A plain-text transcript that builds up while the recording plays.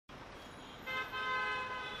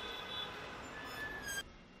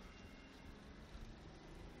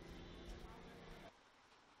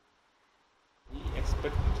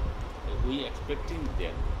expecting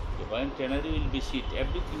them. When tannery will be shit,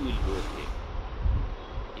 everything will go okay.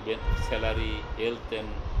 Even salary, health and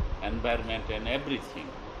environment and everything.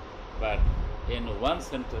 But in one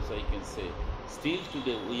sentence I can say, still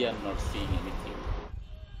today we are not seeing anything.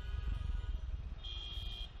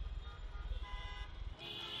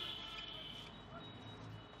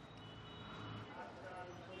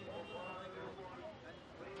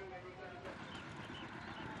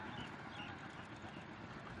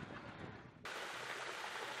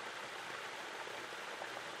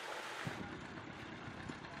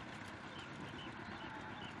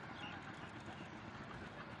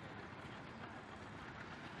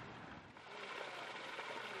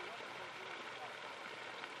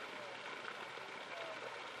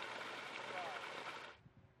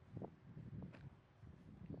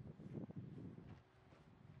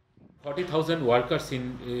 $40,000 workers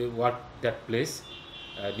in work that place,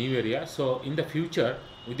 new area. So in the future,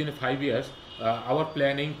 within 5 years, our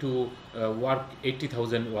planning to work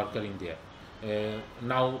 80,000 worker in there.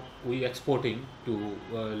 Now we exporting to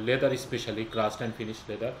leather, especially crust and finished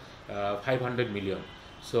leather, 500 million.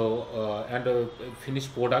 So and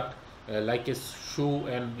finished product like a shoe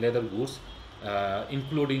and leather goods,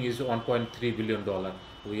 including is $1.3 billion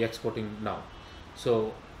we exporting now.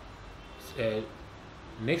 So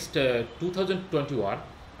next 2021,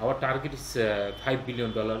 our target is $5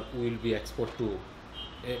 billion we will be export to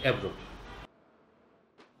abroad.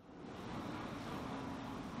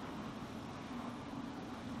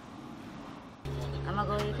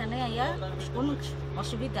 আমাগো এখানে আইয়া কোনো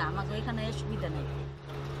অসুবিধা আমাগো এখানে সুবিধা নেই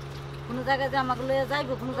কোনো জায়গায় যে আমাগো লয়ে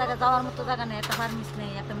যাইবো কোনো জায়গায় যাওয়ার মতো জায়গা নেই একটা ফার্মেসি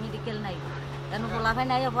নেই একটা মেডিকেল নাই কেন বলাফাই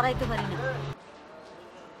নাই পড়াইতে পারি না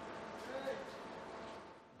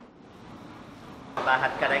বা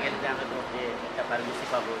হাত কাটা গেলে যে আমরা যে একটা ফার্মেসি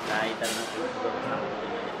পাবো না এটা না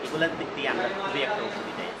এগুলোর দিক দিয়ে আমরা খুবই একটা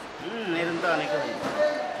অসুবিধা এরকম তো অনেক হয়েছে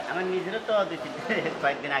আমার নিজেরও তো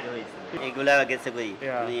কয়েকদিন আগে হয়েছে এগুলা গেছে কই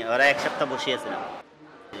ওরা এক সপ্তাহ বসিয়েছিলাম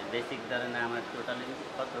বেসিক ধরেন আমার টোটালি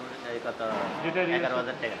কত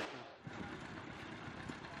 11,000 টাকা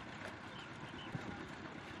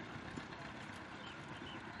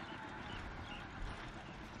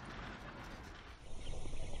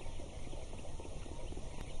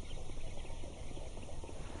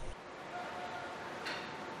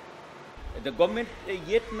The government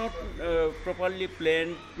yet not properly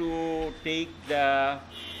planned to take the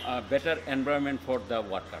better environment for the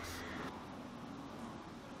workers.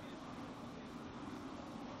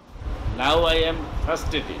 Now I am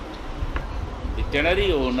frustrated. The tannery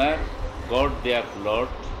owner got their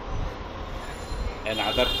lot and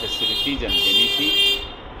other facilities and benefits,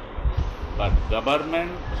 but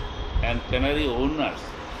government and tannery owners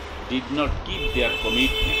did not keep their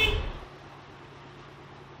commitment.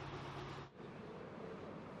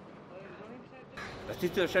 The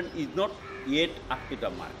situation is not yet up to the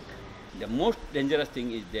mark. The most dangerous thing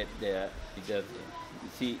is that the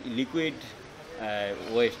liquid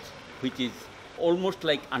waste, which is almost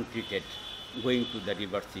like untreated, going to the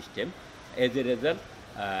river system. As a result,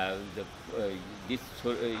 this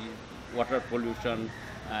water pollution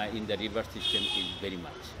in the river system is very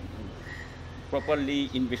much. Properly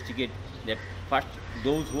investigate that first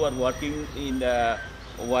those who are working in the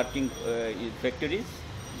factories,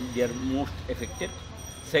 they are most affected.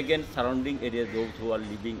 Second, surrounding areas, those who are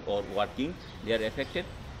living or working, they are affected.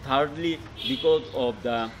 Thirdly, because of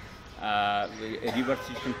the river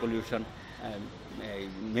system pollution,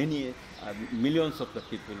 many millions of the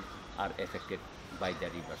people are affected by the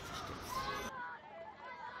river system.